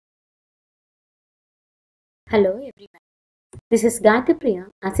Hello everyone. This is Gayatri Priya,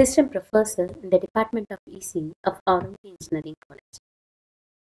 Assistant Professor in the Department of EC of Aurangabad Engineering College.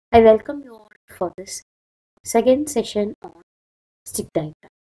 I welcome you all for this second session on stick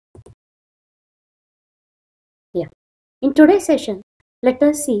diagram. In today's session, let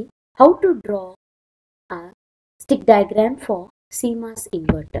us see how to draw a stick diagram for CMOS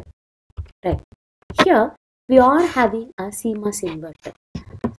inverter. Right. Here we are having a CMOS inverter.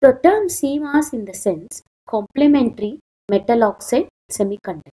 The term CMOS in the sense complementary metal oxide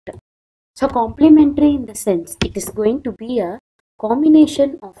semiconductor. So complementary in the sense it is going to be a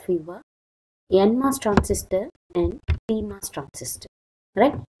combination of your NMOS transistor and PMOS transistor.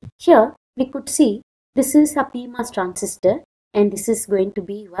 Right? Here we could see this is a PMOS transistor and this is going to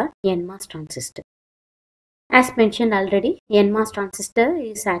be your NMOS transistor. As mentioned already, NMOS transistor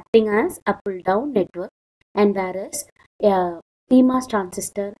is acting as a pull-down network, and whereas PMOS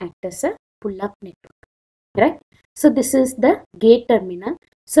transistor acts as a pull-up network. Right? So this is the gate terminal.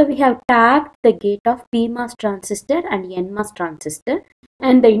 So we have tagged the gate of PMOS transistor and NMOS transistor,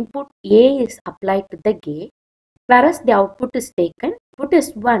 and the input A is applied to the gate, whereas the output is taken. Input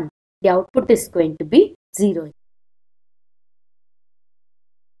is 1. The output is going to be 0. In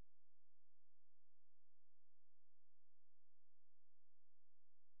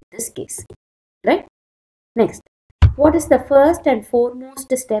this case, right? Next, what is the first and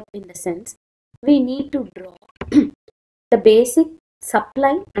foremost step in the sense? We need to draw the basic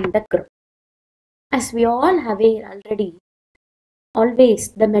supply and the ground. As we all have already,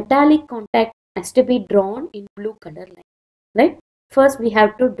 always the metallic contact has to be drawn in blue color line, right? First we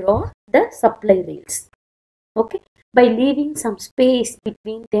have to draw the supply rails, okay, by leaving some space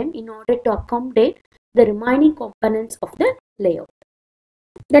between them in order to accommodate the remaining components of the layout.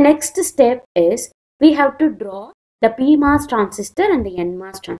 The next step is we have to draw the PMOS transistor and the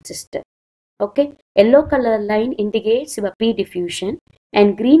NMOS transistor. Okay, yellow color line indicates your P diffusion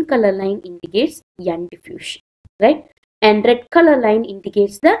and green color line indicates N diffusion, right? And red color line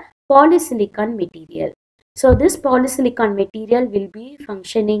indicates the polysilicon material. So this polysilicon material will be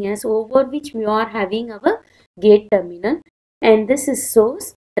functioning as over which we are having our gate terminal, and this is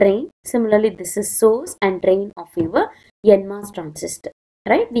source, drain. Similarly, this is source and drain of your NMOS transistor,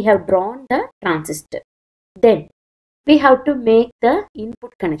 right? We have drawn the transistor. Then we have to make the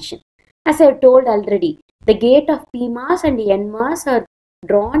input connection. As I have told already, the gate of PMOS and NMOS are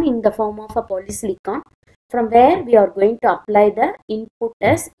drawn in the form of a polysilicon, from where we are going to apply the input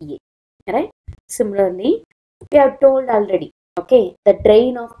as A, right? Similarly, we have told already, okay, the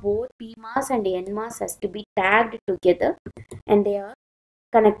drain of both PMOS and NMOS has to be tagged together and they are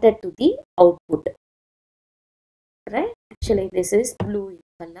connected to the output, right? Actually, this is blue in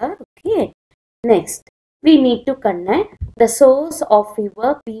color, okay. Next, we need to connect the source of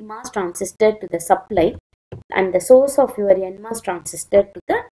your PMOS transistor to the supply and the source of your NMOS transistor to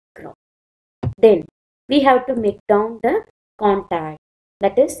the ground. Then we have to make down the contact,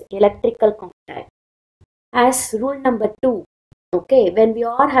 that is electrical contact. As rule number 2, okay, when we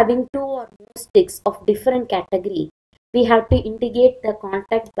are having 2 or more sticks of different category, we have to indicate the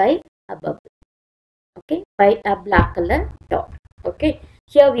contact by a bubble, okay, by a black color dot, okay.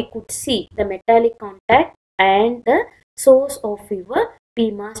 Here we could see the metallic contact and the source of your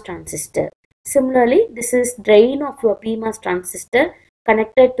PMOS transistor. Similarly, this is drain of your PMOS transistor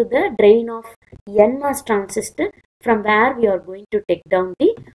connected to the drain of NMOS transistor, from where we are going to take down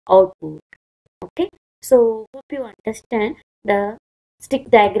the output. Okay, so hope you understand the stick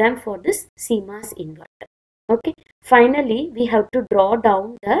diagram for this CMOS inverter. Okay, finally we have to draw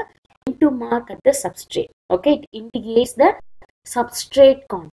down the into mark at the substrate. Okay, it indicates the substrate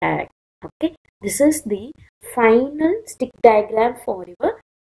contact. Okay, this is the final stick diagram for your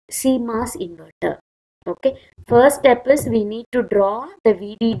CMOS inverter. Okay, first step is we need to draw the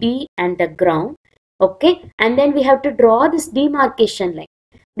VDD and the ground. Okay, and then we have to draw this demarcation line.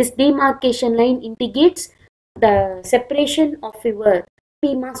 This demarcation line indicates the separation of your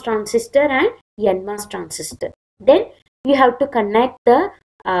PMOS transistor and NMOS transistor. Then you have to connect the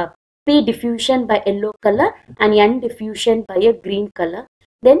P diffusion by yellow color and N diffusion by a green color.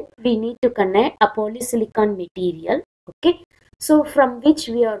 Then we need to connect a polysilicon material. Okay, so from which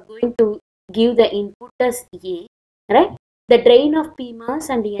we are going to give the input as A, right? The drain of PMOS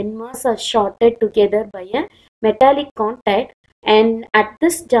and NMOS are shorted together by a metallic contact, and at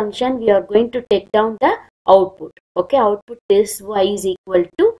this junction we are going to take down the output. Okay, output is Y is equal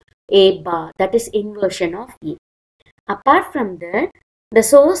to A bar, that is inversion of A. Apart from that, the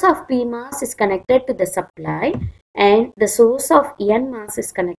source of PMOS is connected to the supply and the source of NMOS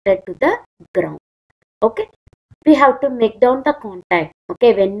is connected to the ground. Okay, we have to make down the contact.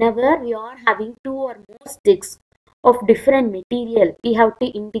 Okay, whenever we are having two or more sticks of different material, we have to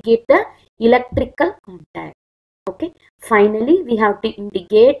indicate the electrical contact. Okay, finally we have to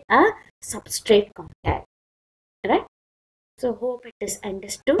indicate a substrate contact, right? So hope it is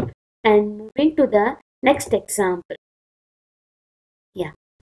understood. And moving to the next example. Yeah,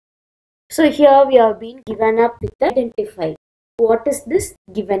 so here we have been given up with the identify what is this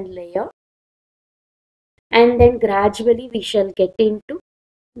given layer, and then gradually we shall get into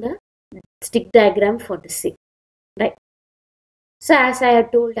the stick diagram for the same, right? So as I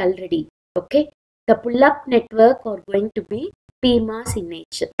have told already, okay, the pull-up network are going to be PMOS in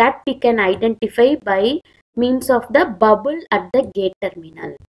nature, that we can identify by means of the bubble at the gate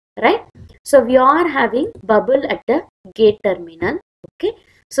terminal, right? So we are having bubble at the gate terminal, okay?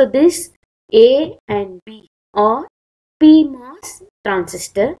 So this A and B are PMOS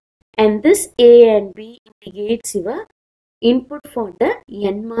transistor, and this A and B indicates your input for the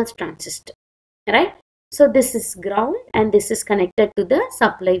NMOS transistor, right? So this is ground and this is connected to the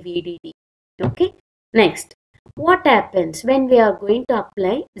supply VDD. Okay. Next, what happens when we are going to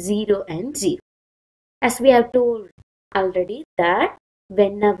apply 0 and 0? As we have told already that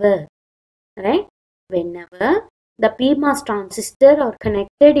whenever, right, whenever the PMOS transistor are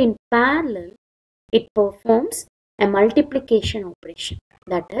connected in parallel, it performs a multiplication operation.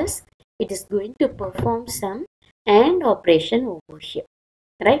 That is, it is going to perform some AND operation over here,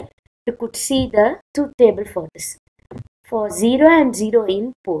 right? You could see the truth table for this. For 0 and 0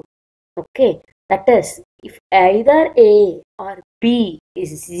 input, okay, that is, if either A or B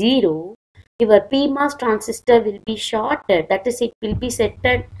is 0, your PMOS transistor will be shorted. That is, it will be set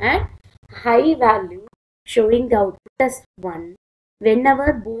at high value, showing the output as 1.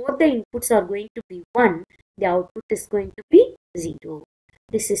 Whenever both the inputs are going to be 1, the output is going to be 0.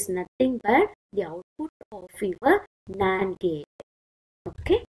 This is nothing but the output of your NAND gate.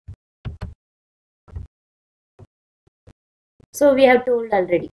 Okay. So we have told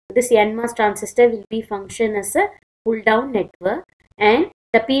already, this NMOS transistor will be function as a pull down network, and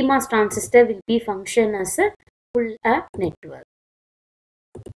the PMOS transistor will be function as a pull up network.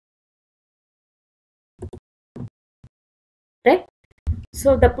 Right?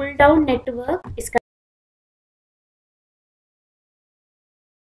 So the pull down network is